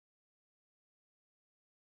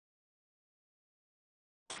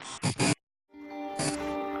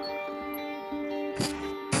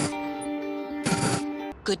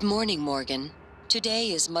Good morning, Morgan.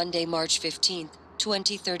 Today is Monday, March 15th,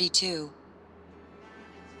 2032.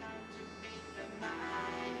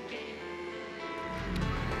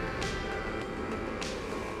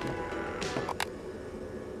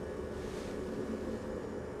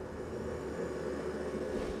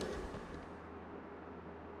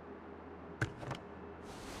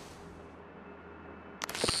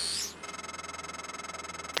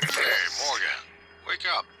 Hey, Morgan. Wake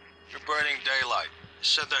up. You're burning daylight.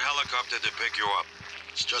 Send the helicopter to pick you up.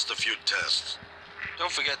 It's just a few tests.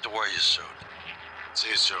 Don't forget to wear your suit. See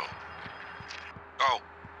you soon. Oh,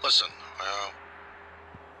 listen.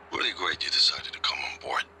 Really great you decided to come on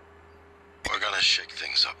board. We're gonna shake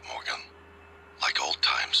things up, Morgan. Like old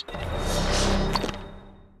times.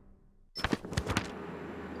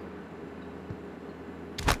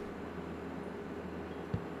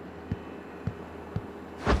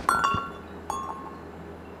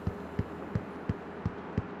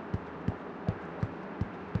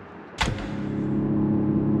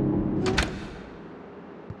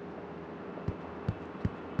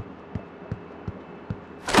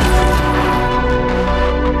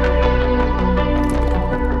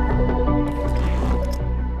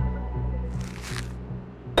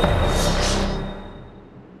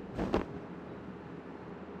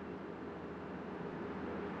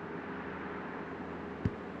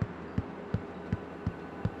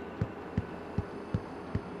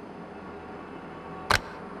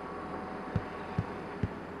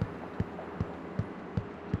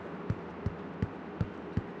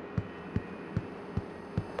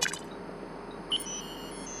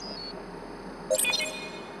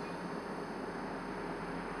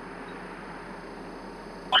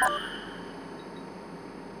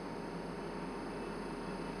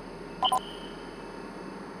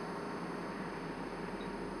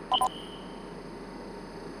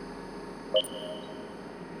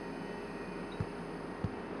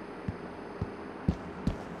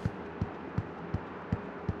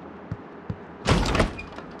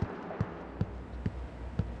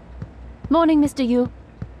 Morning, Mr. Yu.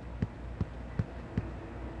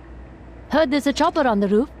 Heard there's a chopper on the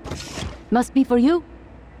roof. Must be for you.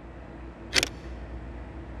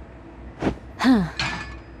 Huh.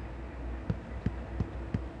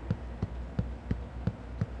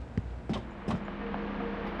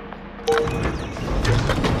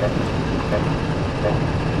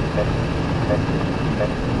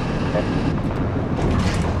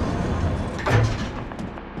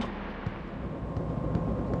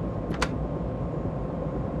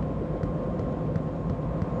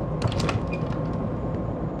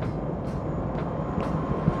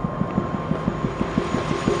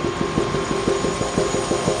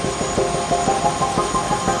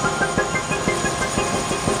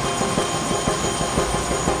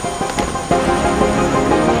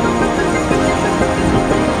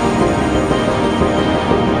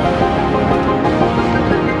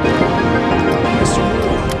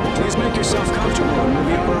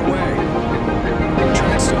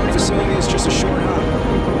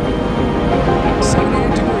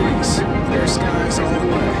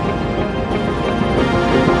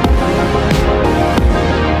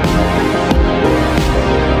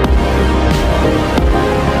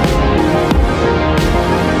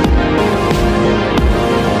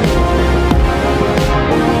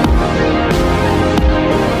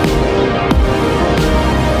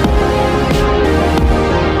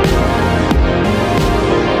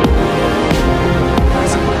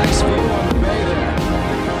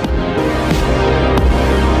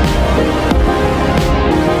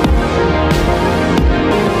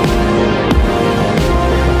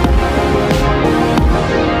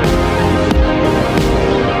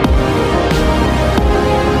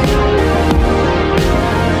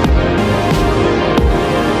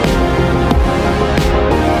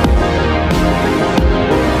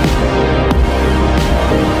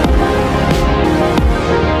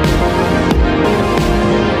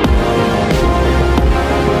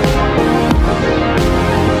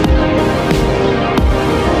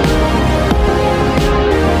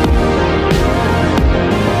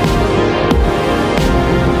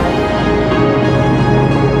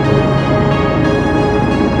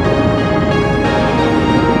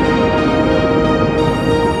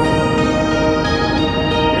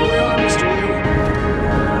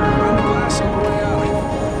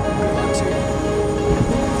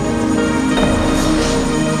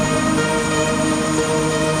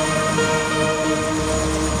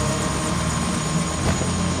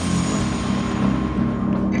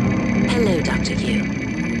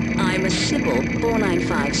 Sybil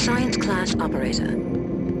 495 Science Class Operator.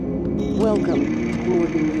 Welcome,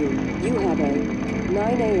 Morgan Yu. You have a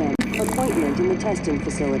 9 a.m. appointment in the testing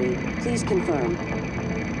facility. Please confirm.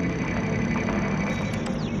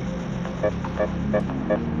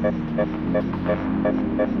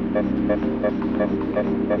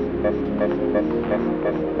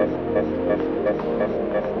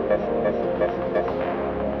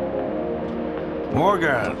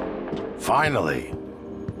 Morgan! Finally!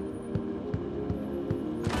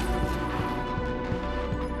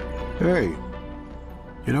 Hey,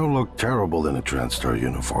 you don't look terrible in a TranStar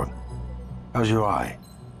uniform. How's your eye?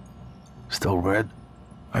 Still red?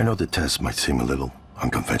 I know the test might seem a little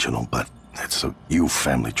unconventional, but it's a Yu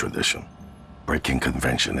family tradition. Breaking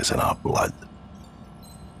convention is in our blood.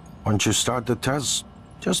 Once you start the test,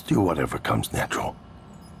 just do whatever comes natural.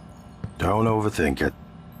 Don't overthink it.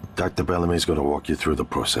 Dr. Bellamy's gonna walk you through the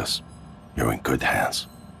process. You're in good hands.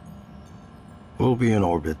 We'll be in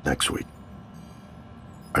orbit next week.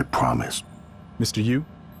 I promise. Mr. Yu,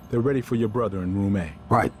 they're ready for your brother in room A.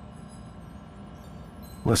 Right.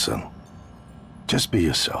 Listen, just be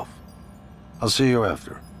yourself. I'll see you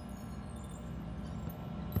after.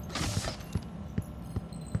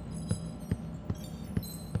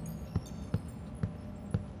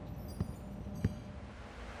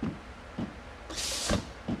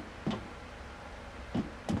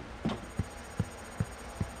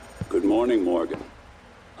 Good morning, Morgan.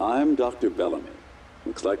 I'm Dr. Bellamy.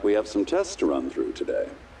 Looks like we have some tests to run through today.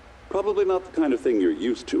 Probably not the kind of thing you're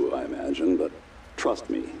used to, I imagine, but trust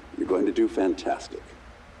me, you're going to do fantastic.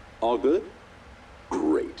 All good?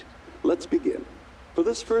 Great. Let's begin. For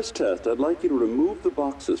this first test, I'd like you to remove the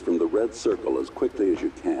boxes from the red circle as quickly as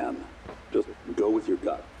you can. Just go with your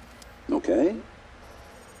gut. Okay?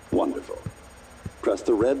 Wonderful. Press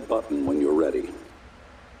the red button when you're ready.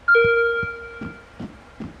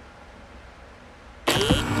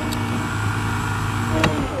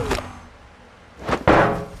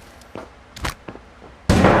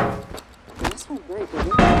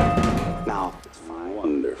 Now,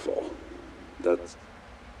 wonderful.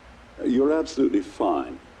 You're absolutely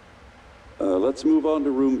fine. Let's move on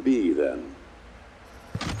to room B then.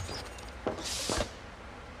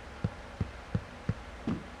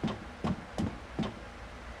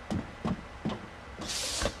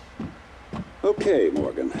 Okay,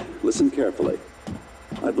 Morgan, listen carefully.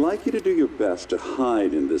 I'd like you to do your best to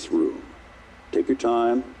hide in this room. Take your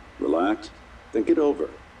time, relax, think it over.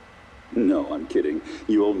 No, I'm kidding.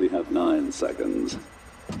 You only have 9 seconds.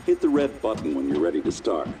 Hit the red button when you're ready to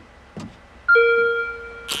start.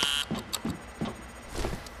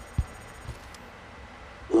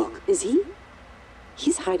 Look, is he?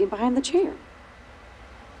 He's hiding behind the chair.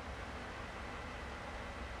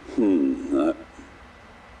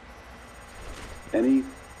 Any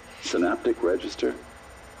synaptic register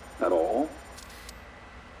at all?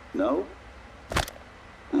 No?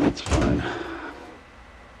 That's fine.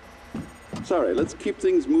 Sorry, let's keep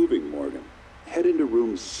things moving, Morgan. Head into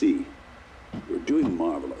room C. You're doing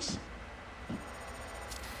marvelous.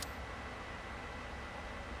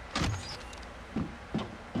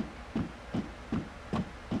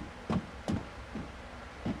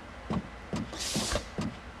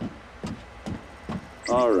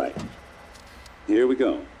 All right. Here we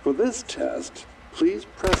go. For this test, please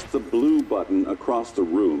press the blue button across the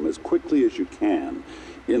room as quickly as you can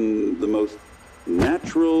in the most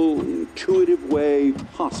natural, intuitive way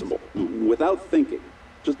possible, without thinking.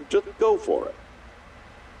 Just go for it.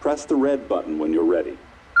 Press the red button when you're ready.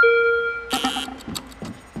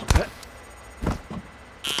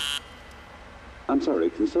 I'm sorry,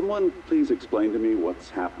 can someone please explain to me what's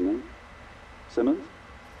happening? Simmons?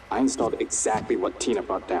 I installed exactly what Tina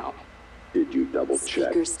brought down. Did you double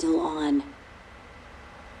check? Speaker's still on.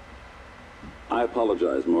 I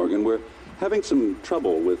apologize, Morgan. We're having some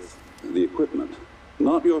trouble with the equipment.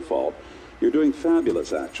 Not your fault. You're doing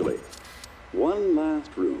fabulous, actually. One last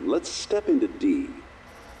room. Let's step into D.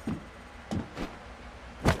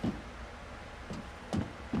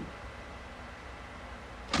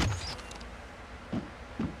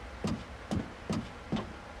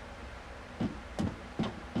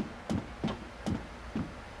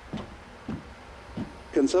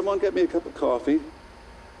 Can someone get me a cup of coffee?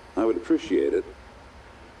 I would appreciate it.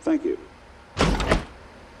 Thank you.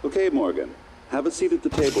 Okay, Morgan. Have a seat at the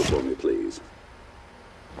table for me, please.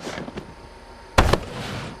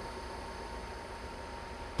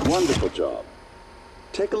 Wonderful job.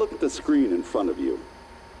 Take a look at the screen in front of you.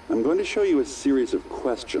 I'm going to show you a series of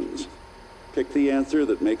questions. Pick the answer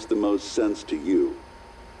that makes the most sense to you.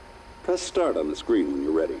 Press start on the screen when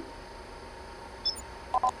you're ready.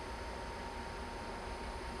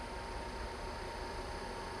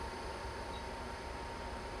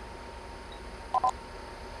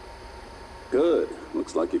 Good.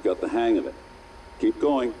 Looks like you've got the hang of it. Keep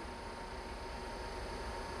going.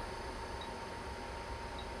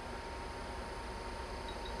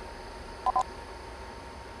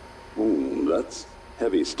 Ooh, that's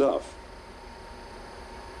heavy stuff.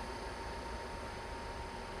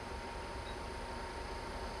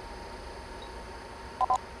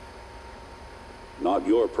 Not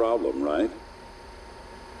your problem, right?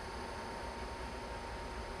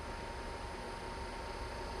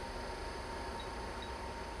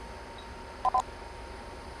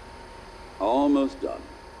 Almost done.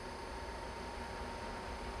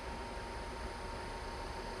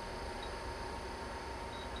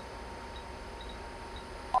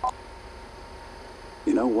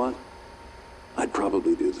 You know what? I'd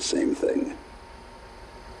probably do the same thing.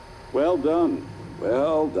 Well done.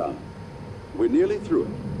 Well done. We're nearly through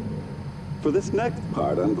it. For this next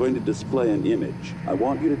part, I'm going to display an image. I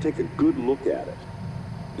want you to take a good look at it.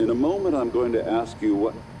 In a moment, I'm going to ask you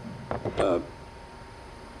what... my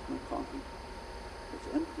coffee.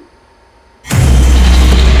 It's empty.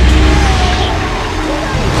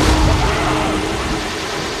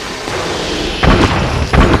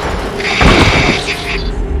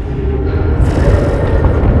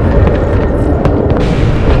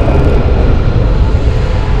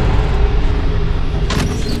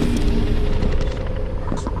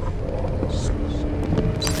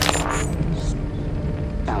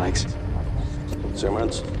 Alex,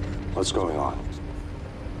 Simmons, what's going on?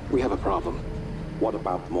 we have a problem. What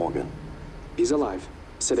about Morgan? He's alive,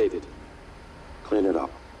 sedated. Clean it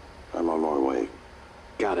up. I'm on my way.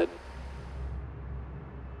 Got it.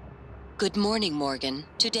 Good morning, Morgan.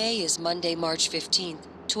 Today is Monday, March 15th,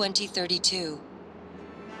 2032.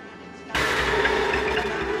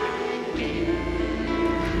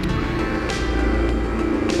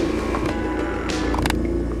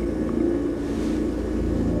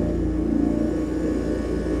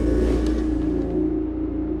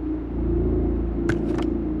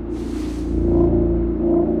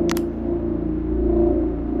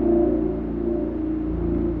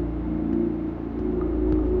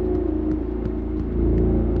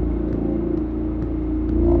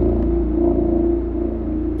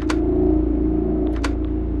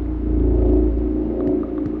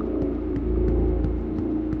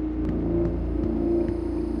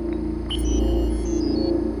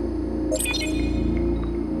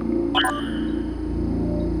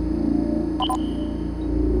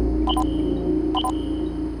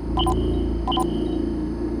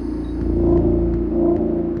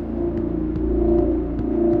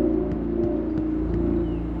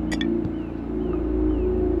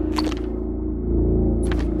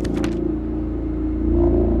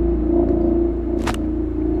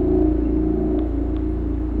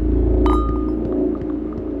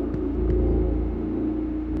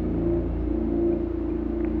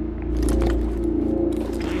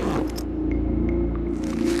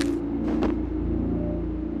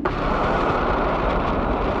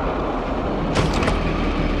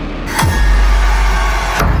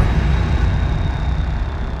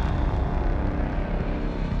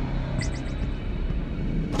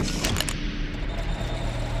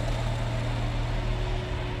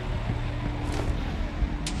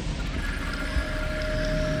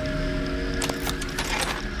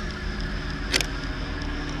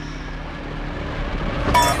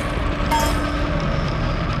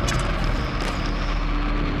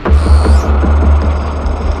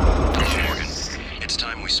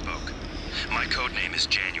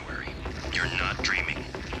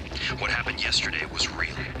 Yesterday was real.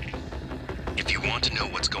 If you want to know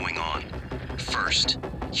what's going on, first,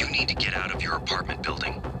 you need to get out of your apartment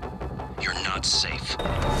building. You're not safe.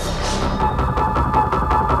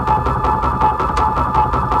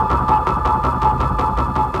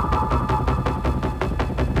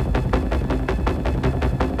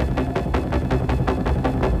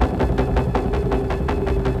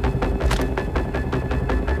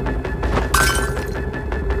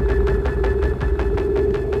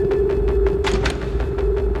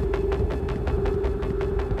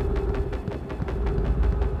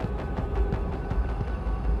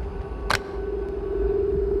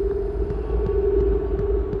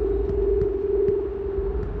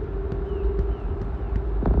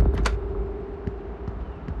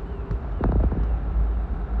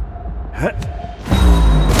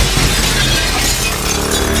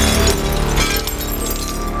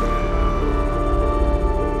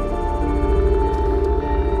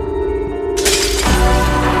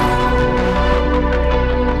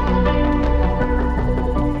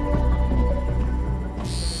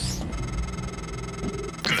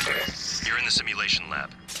 You're in the simulation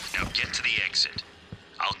lab. Now get to the exit.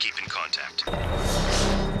 I'll keep in contact.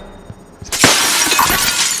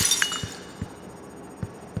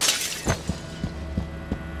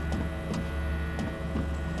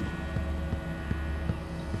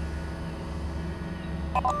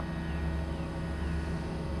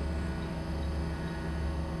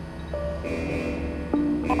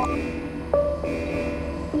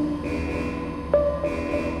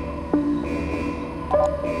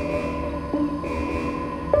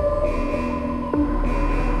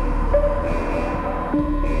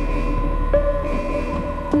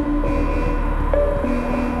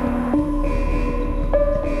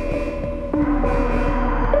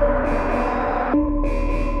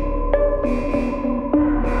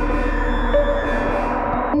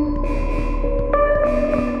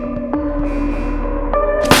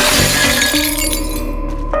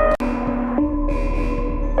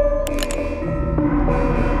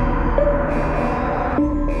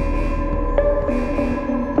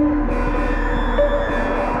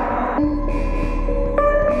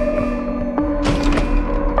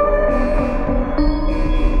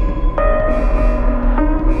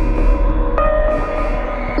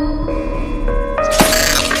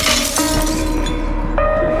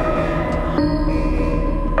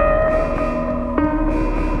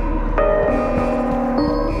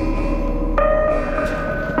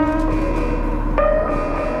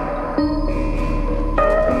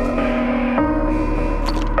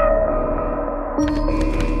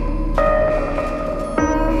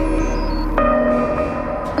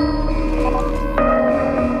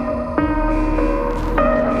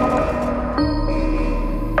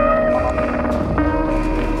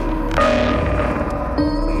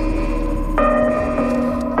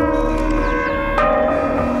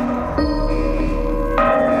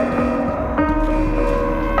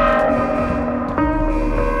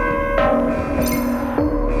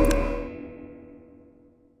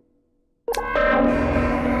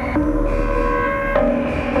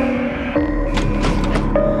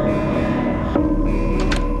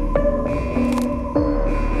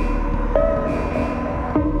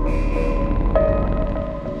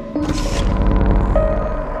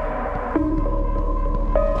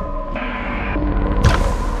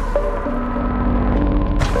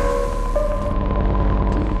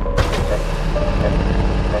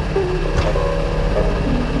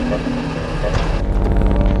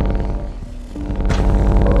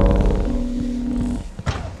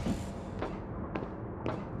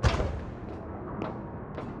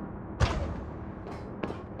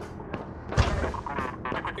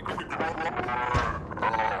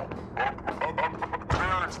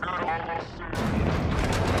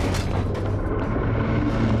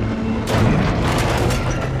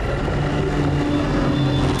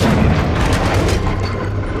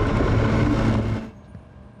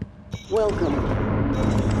 Welcome.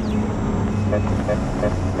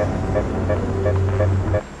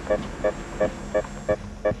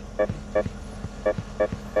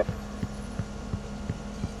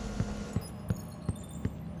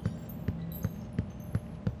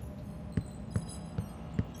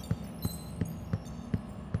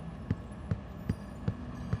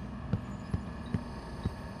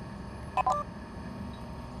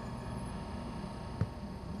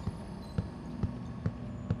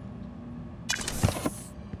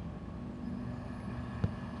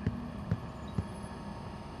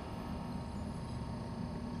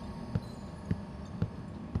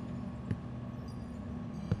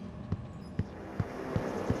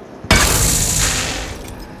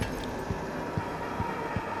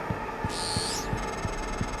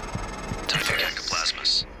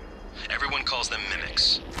 Everyone calls them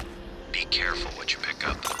mimics. Be careful what you pick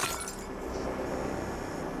up.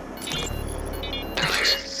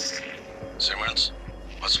 Alex? Simmons?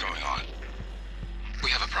 What's going on?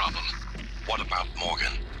 We have a problem. What about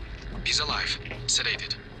Morgan? He's alive.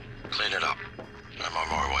 Sedated. Clean it up. I'm on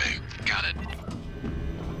my way. Got it.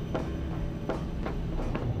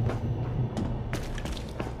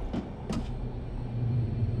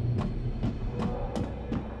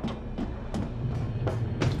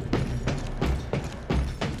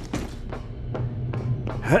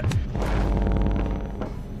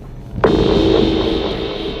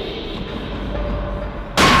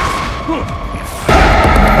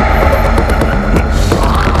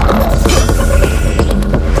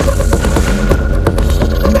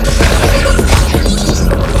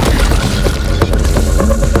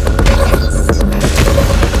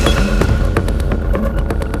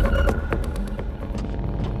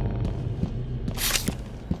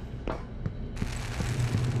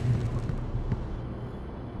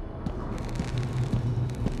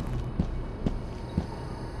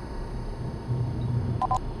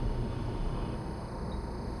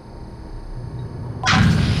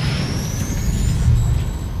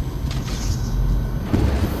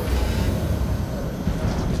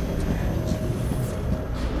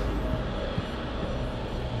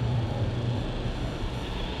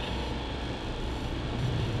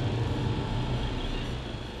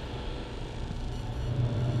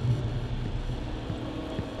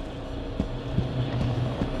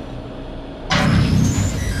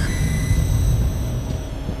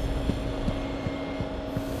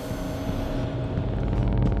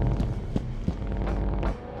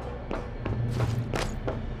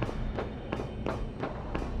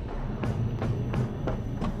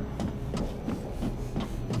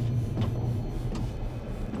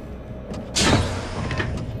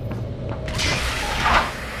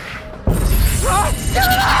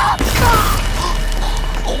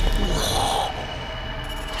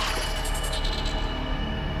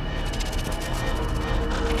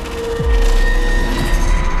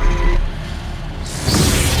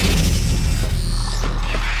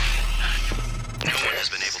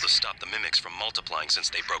 Since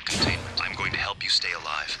they broke containment, I'm going to help you stay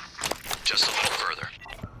alive. Just a little further.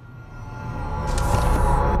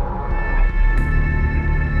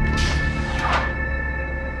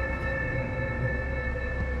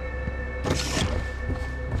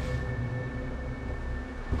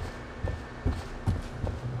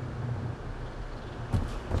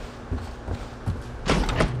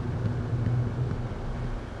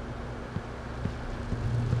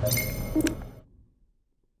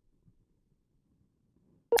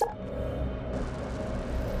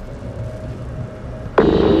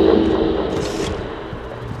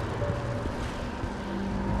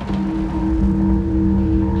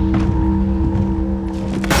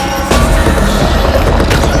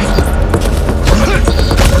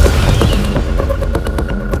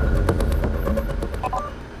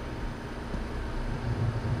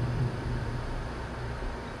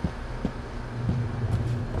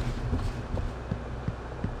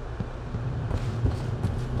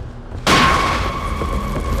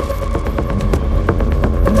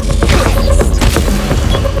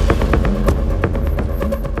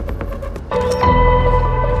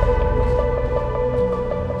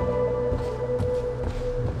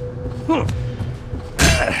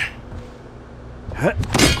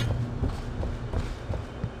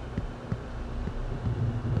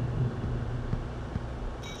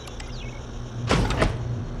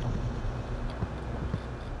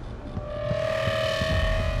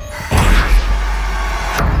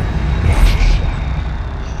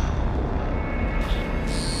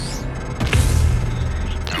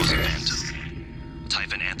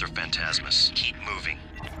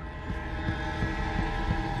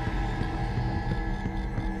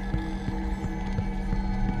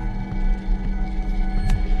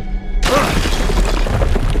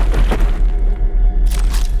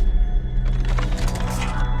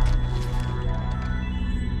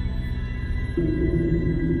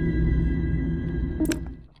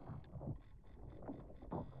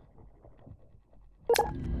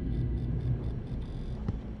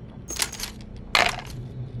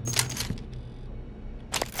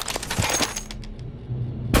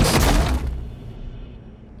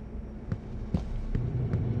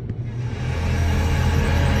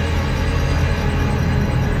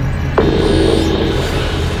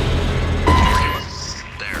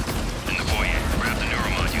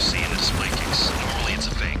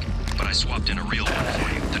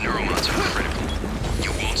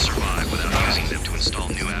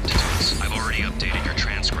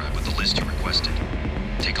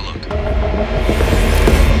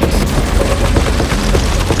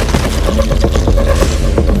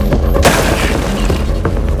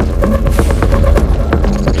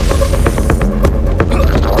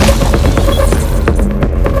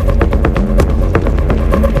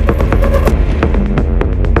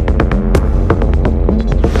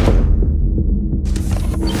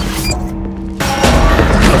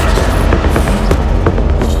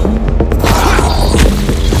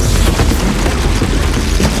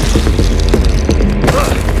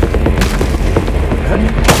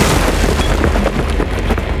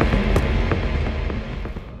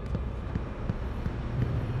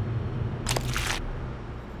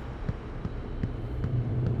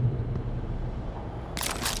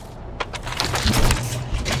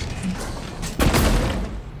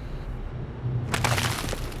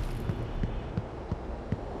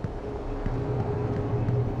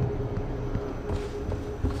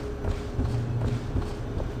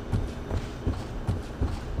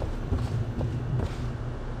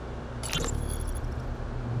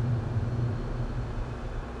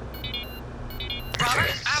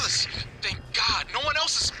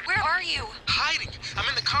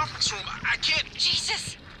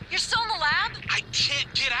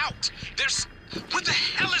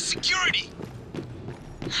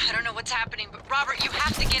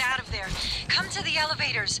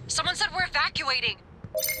 Someone said we're evacuating.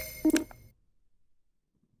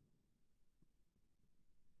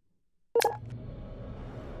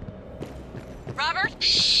 Robert?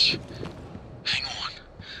 Shh. Hang on.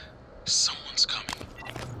 Someone's coming.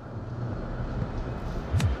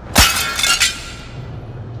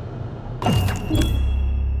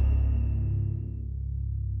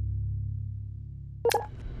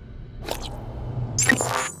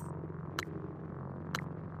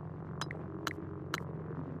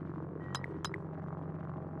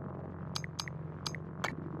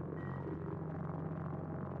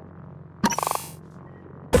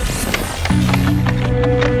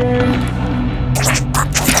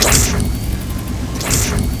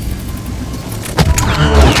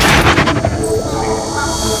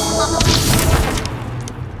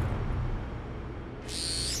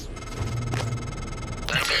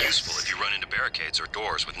 Or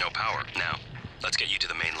doors with no power. Now, let's get you to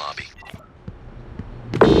the main lobby.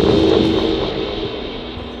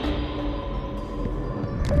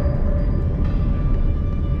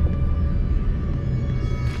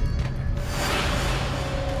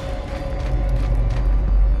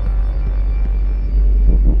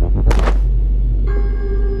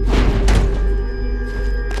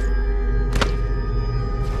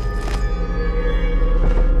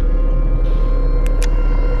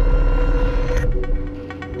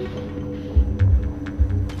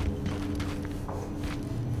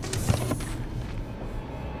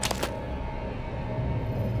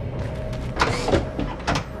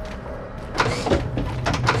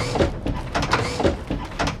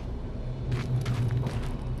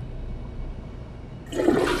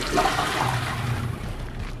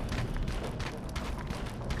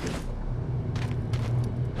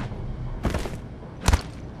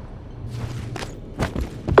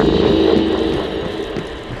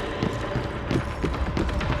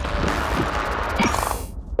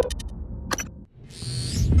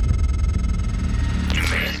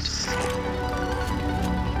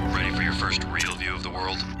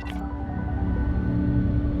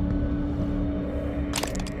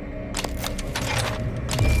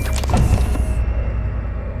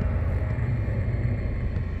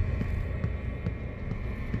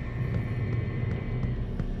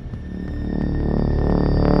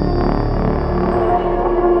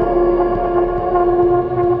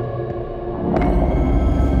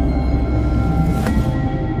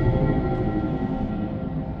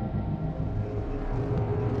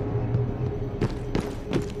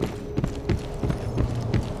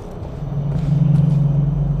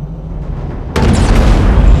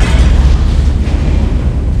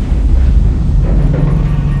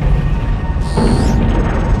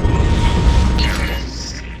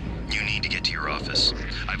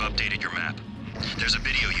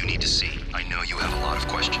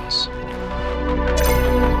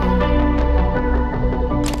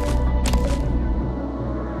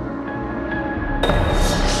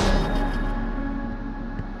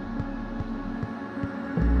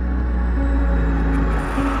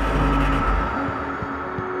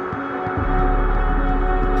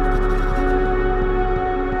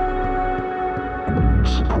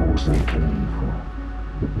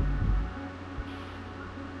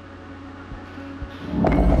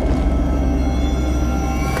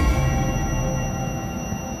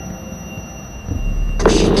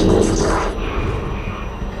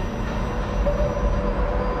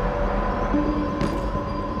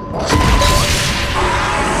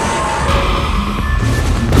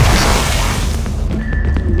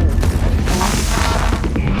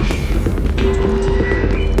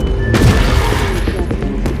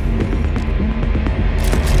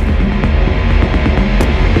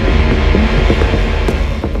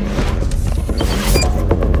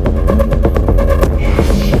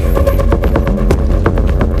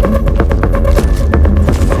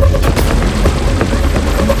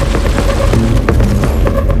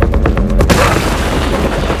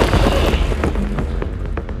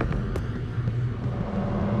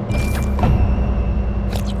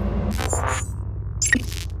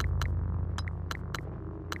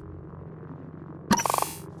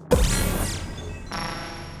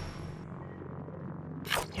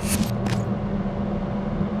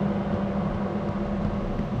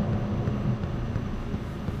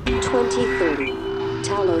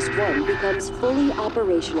 Talos 1 becomes fully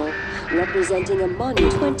operational, representing a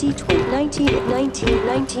monument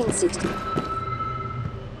 1960.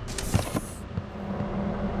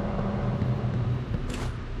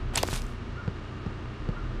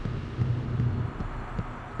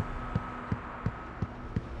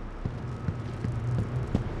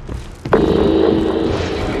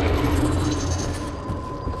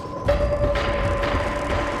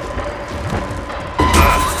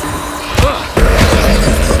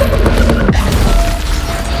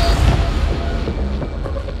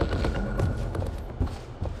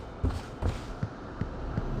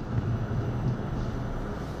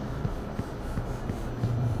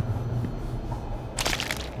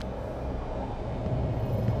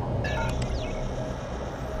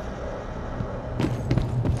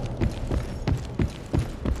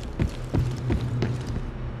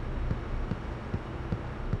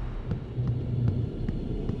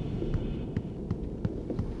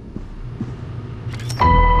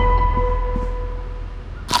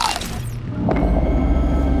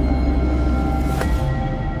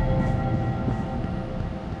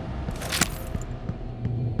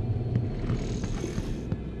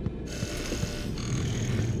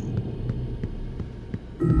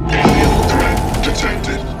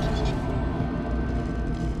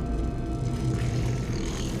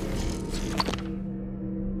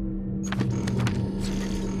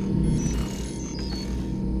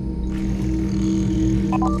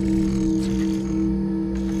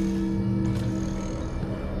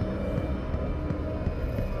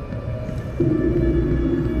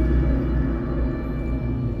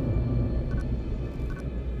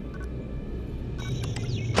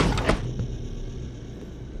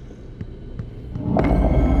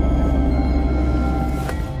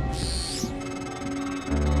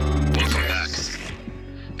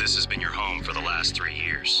 This has been your home for the last 3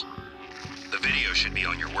 years. The video should be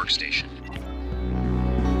on your workstation.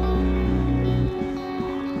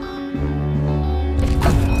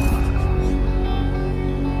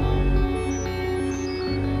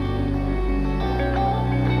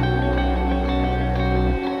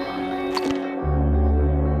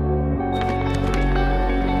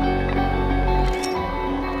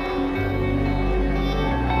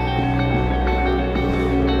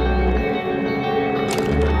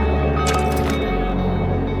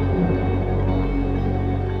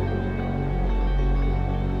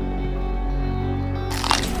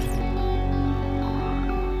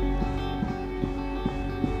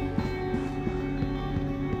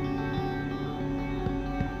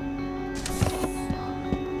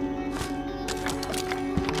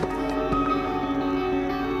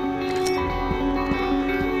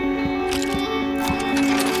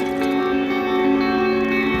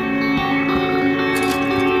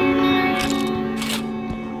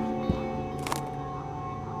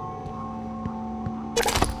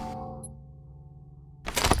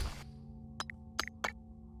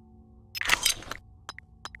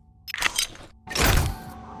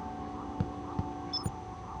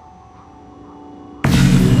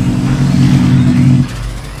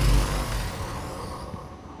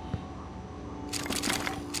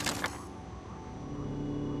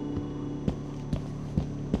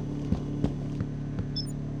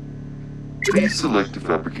 Please select a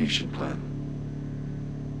fabrication plan.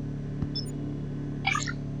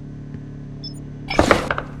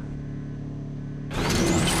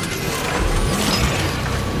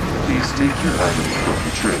 Please take your item from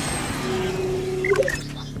the tray.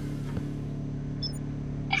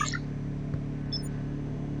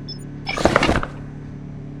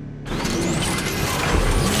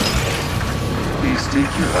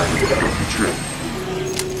 take your item with the trip.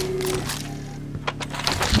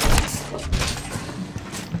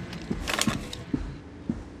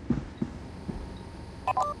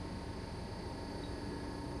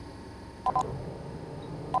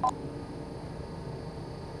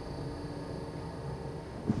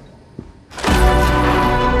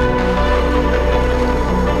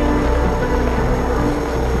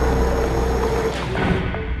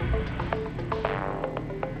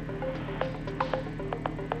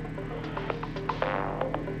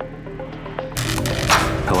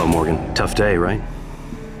 Hello, Morgan. Tough day, right?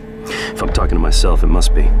 If I'm talking to myself, it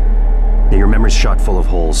must be. Yeah, your memory's shot full of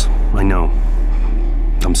holes. I know.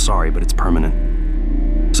 I'm sorry, but it's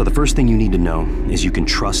permanent. So the first thing you need to know is you can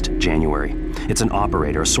trust January. It's an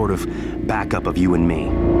operator, a sort of backup of you and me.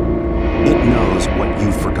 It knows what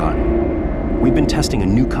you've forgotten. We've been testing a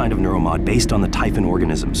new kind of neuromod based on the Typhon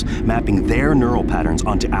organisms, mapping their neural patterns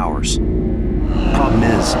onto ours. Problem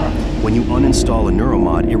is, when you uninstall a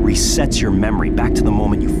neuromod, it resets your memory back to the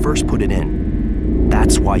moment you first put it in.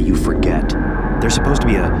 That's why you forget. There's supposed to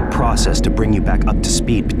be a process to bring you back up to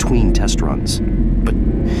speed between test runs. But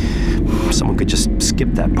someone could just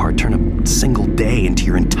skip that part, turn a single day into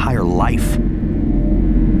your entire life.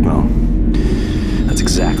 Well, that's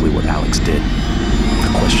exactly what Alex did.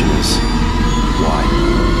 The question is,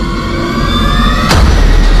 why?